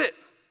believe it.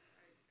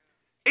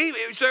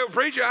 Even if you say, well,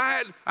 preacher,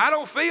 I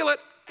don't feel it.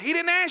 He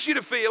didn't ask you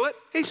to feel it.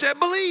 He said,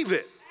 believe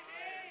it.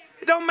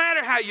 It don't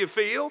matter how you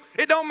feel.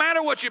 It don't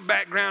matter what your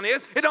background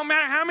is. It don't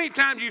matter how many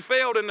times you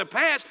failed in the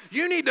past.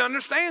 You need to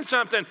understand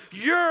something.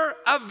 You're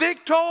a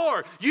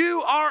victor.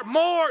 You are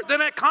more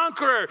than a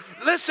conqueror.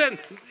 Listen,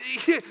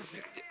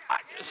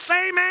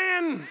 say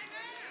amen.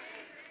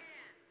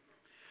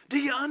 Do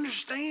you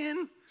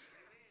understand?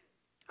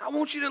 I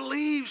want you to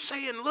leave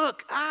saying,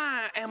 look,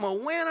 I am a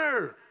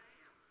winner.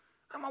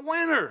 I'm a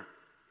winner.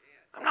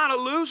 I'm not a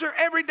loser.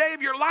 Every day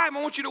of your life,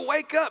 I want you to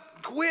wake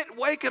up. Quit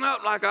waking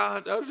up like,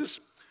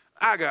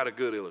 I got a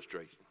good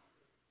illustration.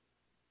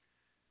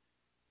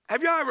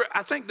 Have y'all ever,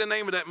 I think the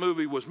name of that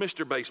movie was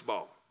Mr.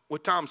 Baseball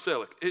with Tom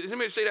Selleck. Did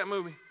anybody see that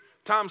movie?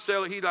 Tom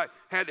Selleck,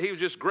 he was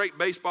just a great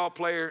baseball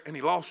player, and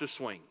he lost his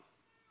swing.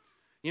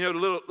 The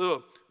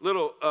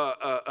little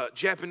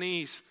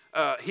Japanese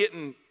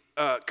hitting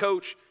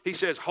coach, he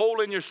says,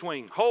 hole in your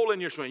swing, hole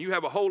in your swing. You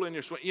have a hole in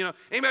your swing.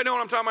 Anybody know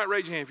what I'm talking about?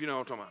 Raise your hand if you know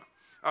what I'm talking about.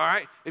 All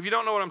right? If you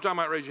don't know what I'm talking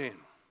about, raise your hand.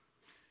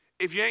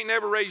 If you ain't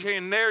never raised your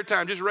hand in their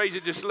time, just raise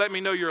it. Just let me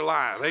know you're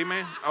alive.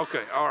 Amen?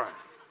 Okay, all right.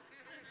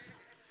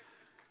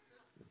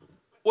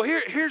 Well,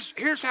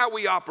 here's how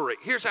we operate.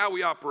 Here's how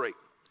we operate.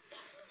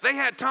 they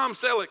had Tom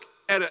Selleck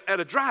at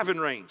a driving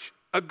range,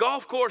 a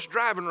golf course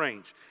driving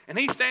range. And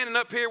he's standing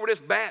up here with his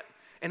bat,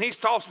 and he's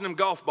tossing them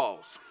golf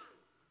balls.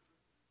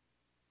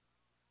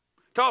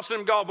 Tossing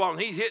them golf balls,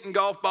 and he's hitting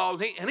golf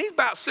balls, and he's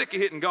about sick of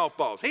hitting golf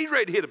balls. He's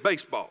ready to hit a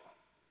baseball.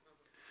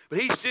 But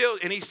he's still,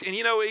 and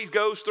you know, he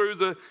goes through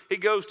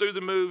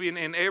the movie,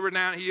 and every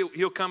now and then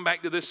he'll come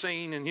back to this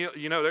scene, and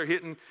they're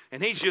hitting,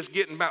 and he's just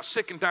getting about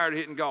sick and tired of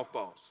hitting golf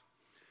balls.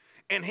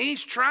 And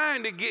he's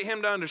trying to get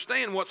him to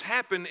understand what's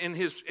happened in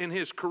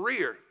his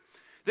career.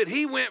 That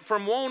he went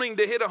from wanting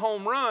to hit a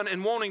home run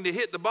and wanting to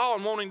hit the ball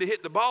and wanting to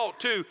hit the ball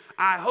to,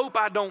 I hope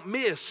I don't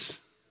miss.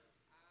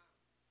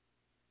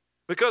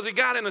 Because he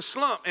got in a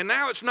slump. And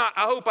now it's not,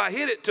 I hope I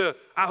hit it, to,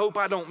 I hope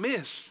I don't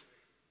miss.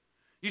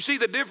 You see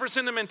the difference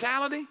in the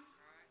mentality?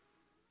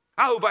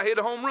 I hope I hit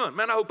a home run.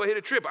 Man, I hope I hit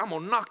a triple. I'm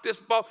going to knock this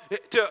ball.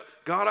 To,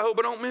 God, I hope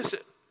I don't miss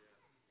it.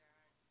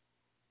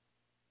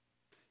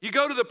 You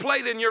go to the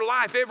plate in your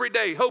life every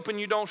day hoping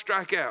you don't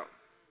strike out.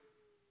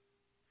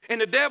 And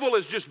the devil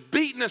is just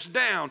beating us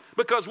down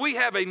because we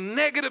have a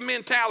negative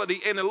mentality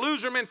and a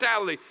loser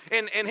mentality.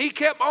 And he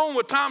kept on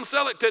with Tom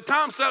Selleck till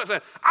Tom Selleck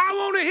said, I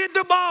want to hit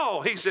the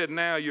ball. He said,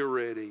 now you're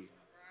ready.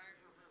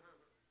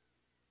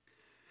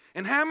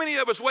 And how many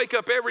of us wake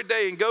up every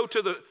day and go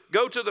to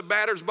the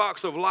batter's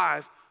box of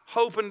life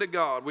hoping to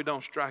God we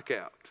don't strike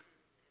out?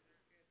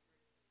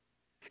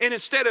 And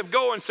instead of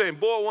going and saying,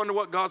 boy, I wonder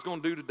what God's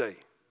going to do today.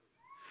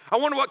 I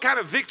wonder what kind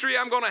of victory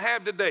I'm going to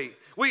have today.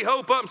 We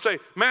hope up and say,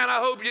 man, I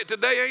hope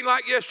today ain't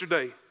like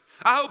yesterday.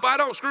 I hope I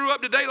don't screw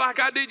up today like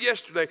I did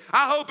yesterday.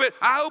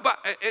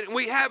 And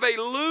we have a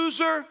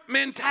loser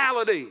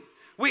mentality.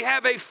 We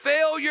have a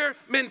failure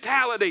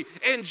mentality.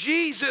 And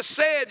Jesus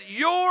said,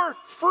 you're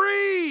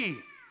free.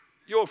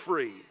 You're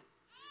free.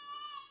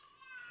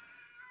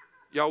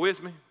 Y'all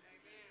with me?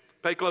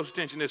 Pay close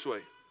attention this way.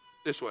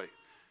 This way.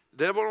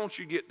 The devil don't want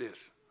you to get this.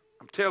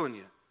 I'm telling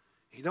you,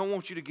 he don't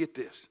want you to get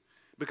this.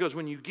 Because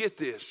when you get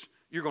this,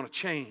 you're going to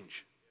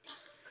change.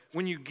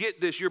 When you get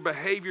this, your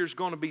behavior is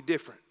going to be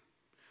different.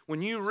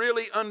 When you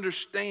really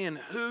understand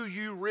who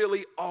you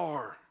really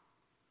are,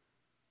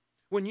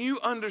 when you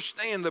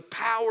understand the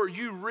power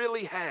you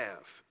really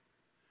have,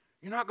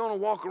 you're not going to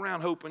walk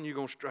around hoping you're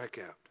going to strike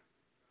out.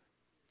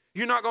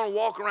 You're not going to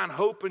walk around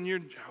hoping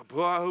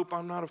boy, I hope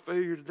I'm not a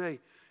failure today.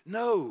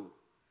 No,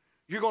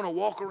 you're going to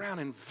walk around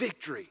in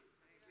victory.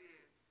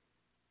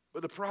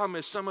 But the problem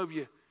is some of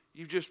you,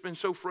 you've just been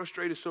so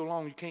frustrated so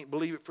long you can't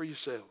believe it for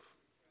yourself.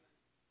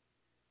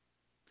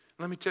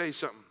 Let me tell you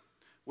something.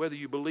 Whether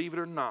you believe it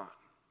or not,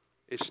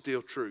 it's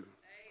still true.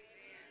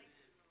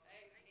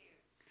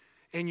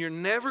 And you're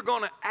never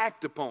going to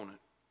act upon it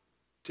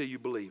till you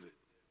believe it.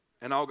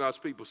 And all God's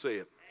people say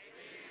it.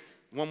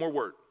 One more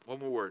word.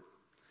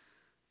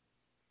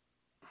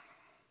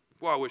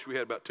 Well, I wish we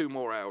had about 2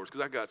 more hours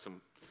because I got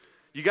some.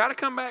 You got to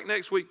come back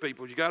next week,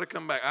 people. You got to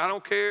come back. I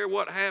don't care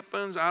what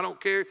happens. I don't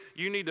care.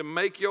 You need to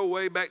make your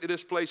way back to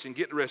this place and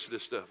get the rest of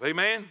this stuff.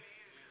 Amen?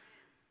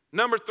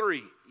 Number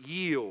 3,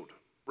 yield.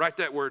 Write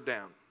that word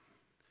down.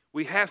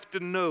 We have to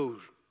know.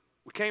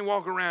 We can't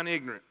walk around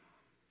ignorant.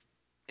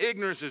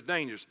 Ignorance is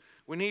dangerous.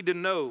 We need to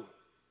know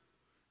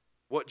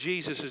what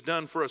Jesus has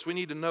done for us. We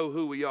need to know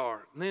who we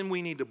are. And then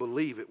we need to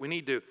believe it. We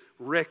need to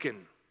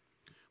reckon.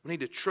 We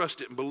need to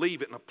trust it and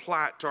believe it and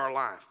apply it to our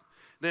life.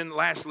 Then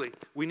lastly,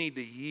 we need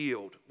to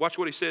yield. Watch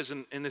what he says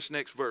in this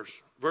next verse.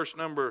 Verse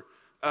number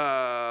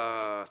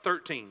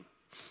 13.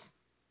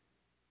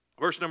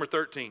 Verse number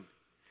 13.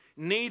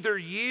 Neither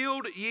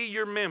yield ye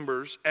your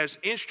members as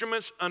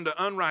instruments unto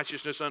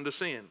unrighteousness unto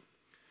sin,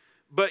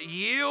 but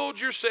yield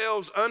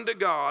yourselves unto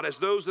God as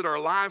those that are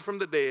alive from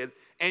the dead,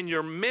 and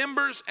your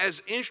members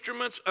as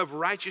instruments of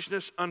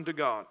righteousness unto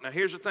God. Now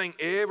here's the thing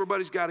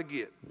everybody's got to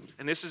get,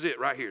 and this is it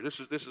right here. This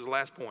is the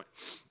last point.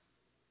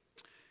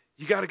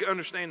 You got to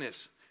understand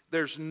this.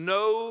 There's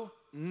no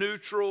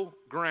neutral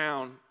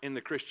ground in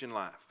the Christian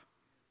life.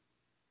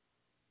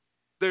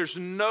 There's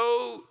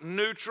no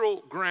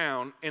neutral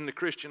ground in the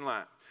Christian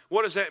life.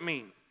 What does that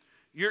mean?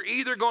 You're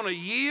either going to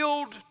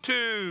yield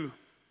to,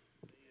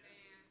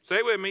 say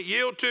it with me,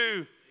 yield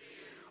to,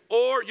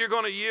 or you're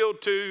going to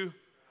yield to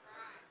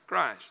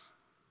Christ.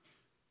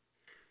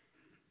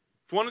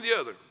 It's one or the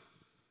other.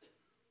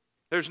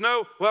 There's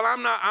no, well,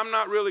 I'm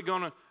not really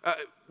going to,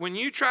 when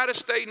you try to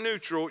stay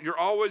neutral, you're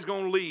always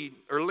going to lead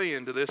or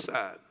lean to this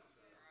side.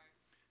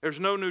 There's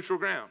no neutral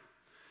ground.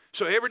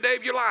 So every day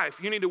of your life,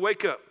 you need to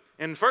wake up.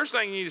 And the first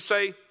thing you need to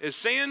say is,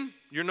 sin,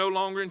 you're no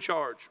longer in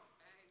charge.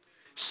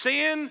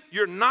 Sin,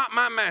 you're not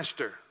my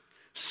master.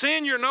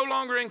 Sin, you're no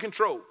longer in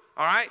control.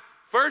 All right?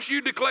 First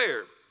you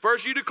declare.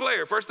 First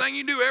thing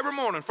you do every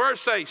morning.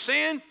 First say,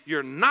 sin,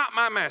 you're not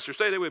my master.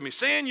 Say that with me.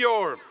 Sin,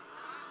 you're.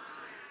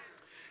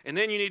 And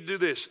then you need to do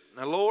this.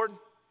 Now, Lord,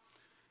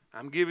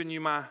 I'm giving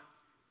you my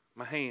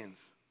hands.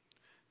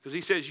 Because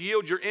he says,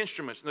 yield your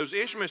instruments. And those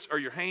instruments are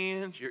your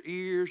hands, your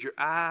ears, your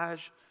eyes,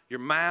 your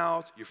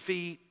mouth, your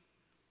feet.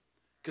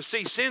 Because,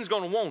 see, sin's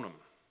going to want them.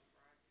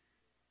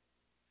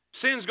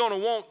 Sin's going to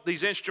want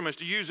these instruments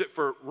to use it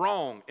for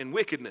wrong and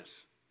wickedness.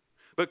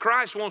 But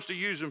Christ wants to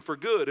use them for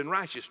good and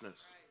righteousness.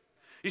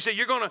 You see,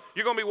 you're gonna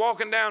be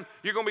walking down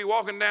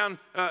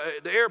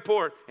the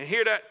airport and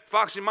hear that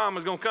foxy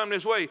mama's gonna come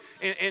this way,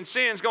 and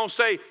sin's gonna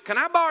say, "Can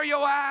I borrow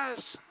your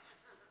eyes?"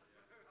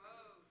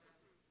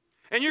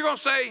 And you're gonna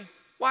say,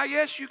 "Why,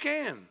 yes, you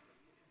can."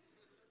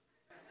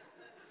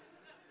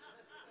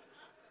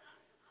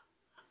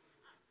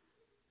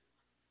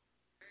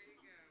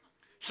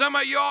 Some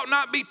of you ought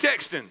not be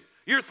texting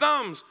your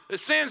thumbs. The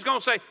sin's gonna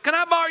say, "Can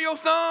I borrow your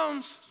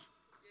thumbs?"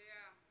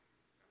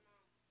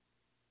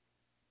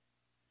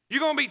 You're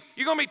gonna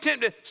be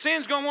tempted.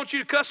 Sin's gonna want you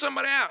to cuss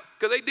somebody out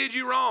because they did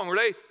you wrong, or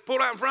they pulled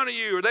out in front of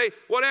you, or they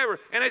whatever.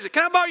 And they say,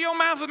 "Can I borrow your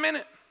mouth a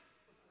minute?"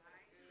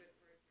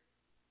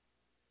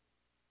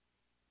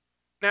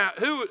 Now,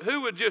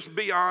 who would just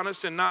be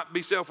honest and not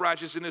be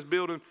self-righteous in this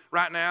building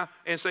right now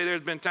and say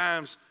there's been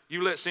times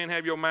you let sin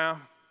have your mouth?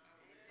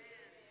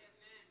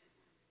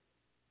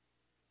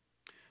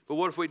 But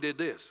what if we did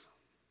this?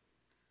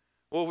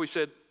 What if we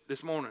said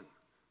this morning,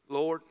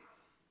 "Lord,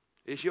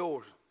 it's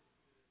yours.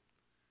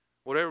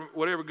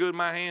 Whatever good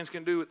my hands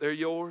can do, they're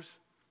yours.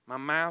 My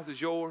mouth is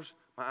yours.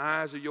 My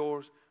eyes are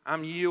yours.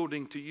 I'm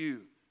yielding to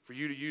you for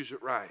you to use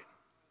it right.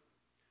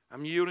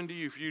 I'm yielding to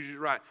you for you to use it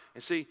right."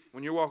 And see,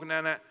 when you're walking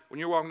down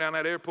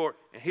that airport,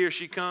 and here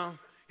she comes,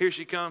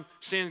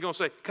 sin's gonna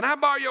say, "Can I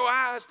borrow your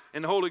eyes?"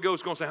 And the Holy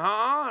Ghost is gonna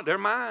say, they're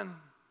mine.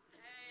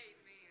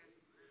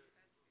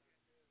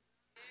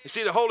 You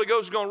see, the Holy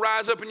Ghost is going to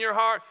rise up in your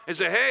heart and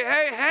say,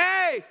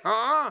 hey,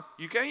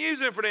 you can't use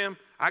them for them.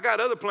 I got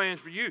other plans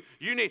for you.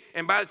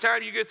 And by the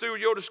time you get through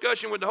your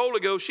discussion with the Holy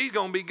Ghost, she's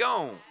going to be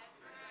gone.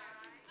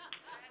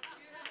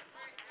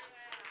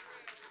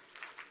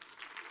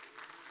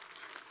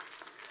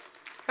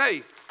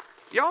 Hey,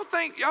 y'all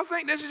think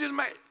this is just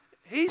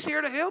he's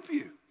here to help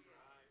you.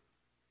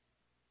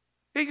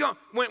 He's going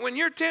when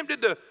you're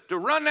tempted to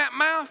run that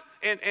mouth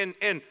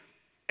and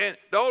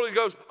the Holy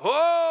Ghost goes,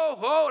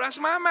 "Whoa, that's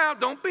my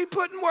mouth. Don't be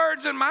putting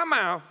words in my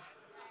mouth."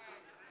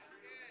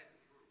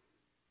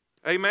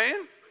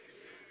 Amen?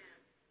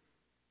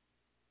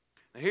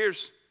 Now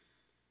here's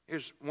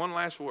one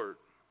last word.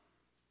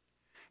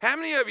 How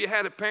many of you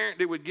had a parent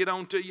that would get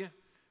on to you,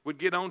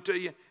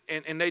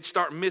 and they'd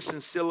start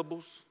missing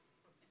syllables?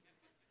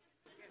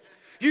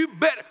 "You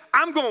better,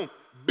 I'm going to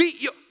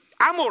beat you.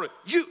 How many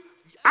of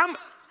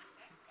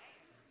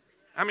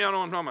y'all know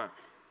what I'm talking about?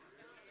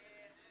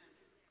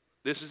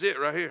 This is it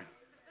right here.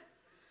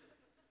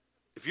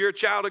 If you're a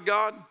child of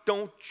God,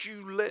 don't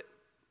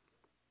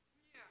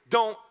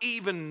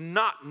even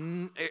not,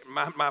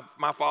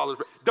 my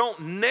father's, don't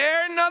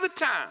ne'er another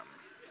time.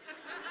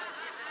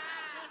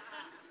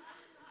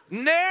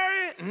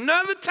 Ne'er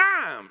another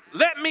time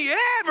let me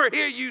ever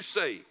hear you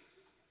say,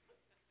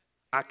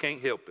 "I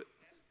can't help it."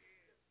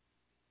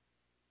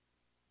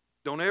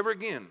 Don't ever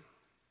again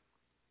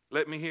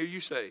let me hear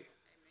you say,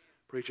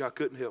 "Preacher, I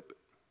couldn't help it."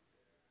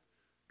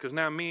 Because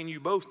now me and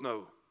you both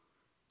know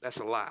that's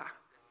a lie.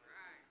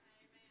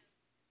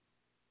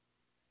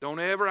 Don't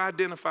ever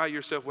identify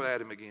yourself with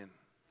Adam again.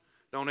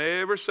 Don't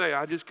ever say,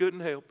 "I just couldn't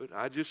help it.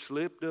 I just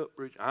slipped up.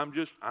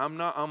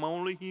 I'm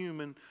only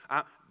human."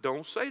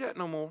 Don't say that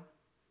no more.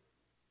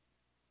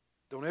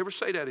 Don't ever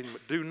say that anymore.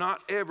 Do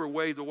not ever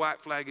wave the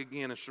white flag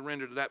again and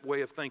surrender to that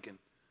way of thinking.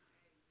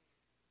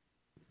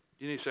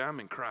 You need to say, "I'm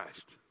in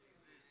Christ.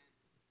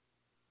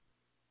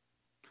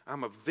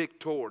 I'm a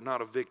victor, not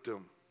a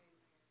victim.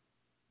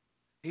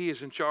 He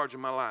is in charge of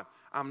my life.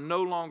 I'm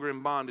no longer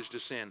in bondage to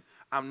sin.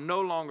 I'm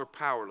no longer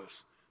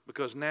powerless,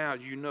 because now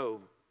you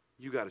know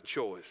you got a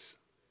choice."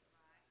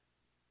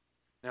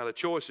 Now the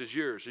choice is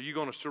yours. Are you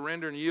going to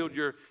surrender and yield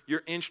your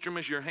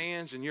instruments, your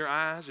hands and your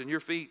eyes and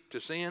your feet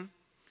to sin?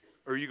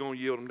 Or are you going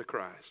to yield them to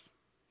Christ?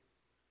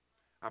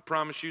 I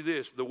promise you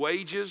this, the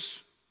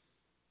wages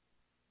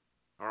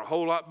are a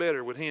whole lot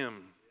better with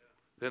him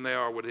than they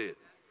are with it.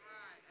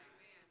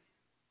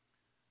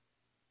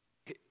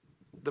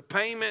 The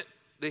payment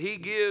that he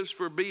gives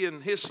for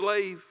being his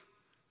slave,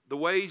 the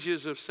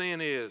wages of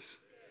sin is.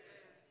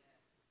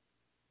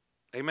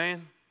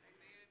 Amen?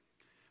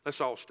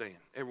 Let's all stand.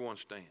 Everyone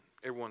stand.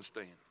 Everyone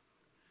stand.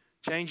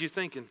 Change your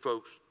thinking,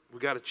 folks. We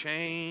got to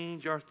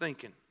change our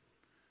thinking.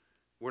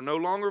 We're no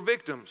longer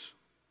victims.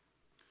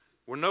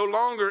 We're no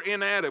longer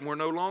in Adam. We're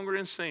no longer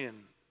in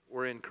sin.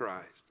 We're in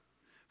Christ.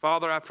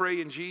 Father, I pray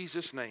in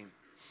Jesus' name.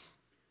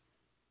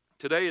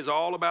 Today is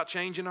all about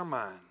changing our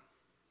mind.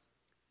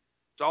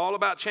 It's all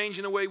about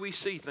changing the way we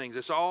see things.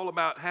 It's all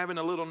about having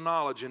a little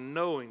knowledge and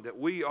knowing that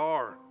we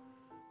are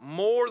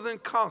more than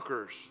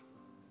conquerors.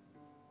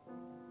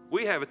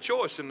 We have a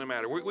choice in the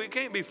matter. We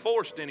can't be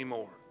forced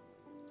anymore.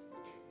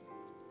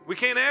 We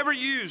can't ever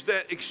use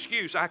that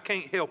excuse, "I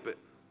can't help it."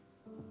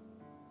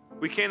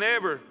 We can't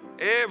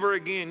ever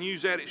again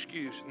use that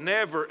excuse.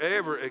 Never,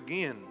 ever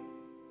again.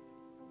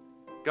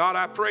 God,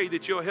 I pray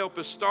that you'll help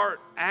us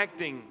start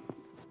acting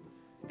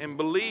and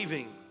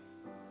believing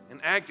and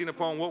acting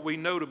upon what we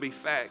know to be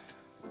fact.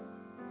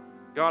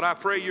 God, I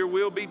pray your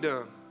will be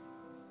done.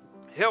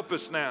 Help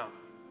us now.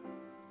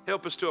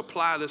 Help us to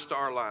apply this to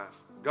our life.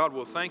 God,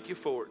 we'll thank you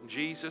for it. In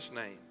Jesus'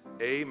 name,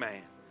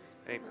 amen.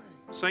 Amen.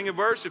 Sing a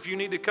verse if you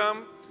need to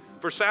come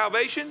for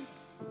salvation.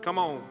 Come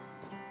on.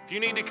 If you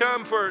need to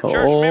come for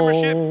church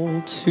membership,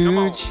 come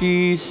on.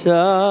 Jesus, You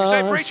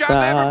say, preacher,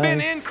 I've never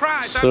been in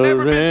Christ. I've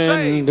never been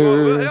saved. Well,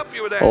 we'll help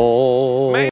you with that.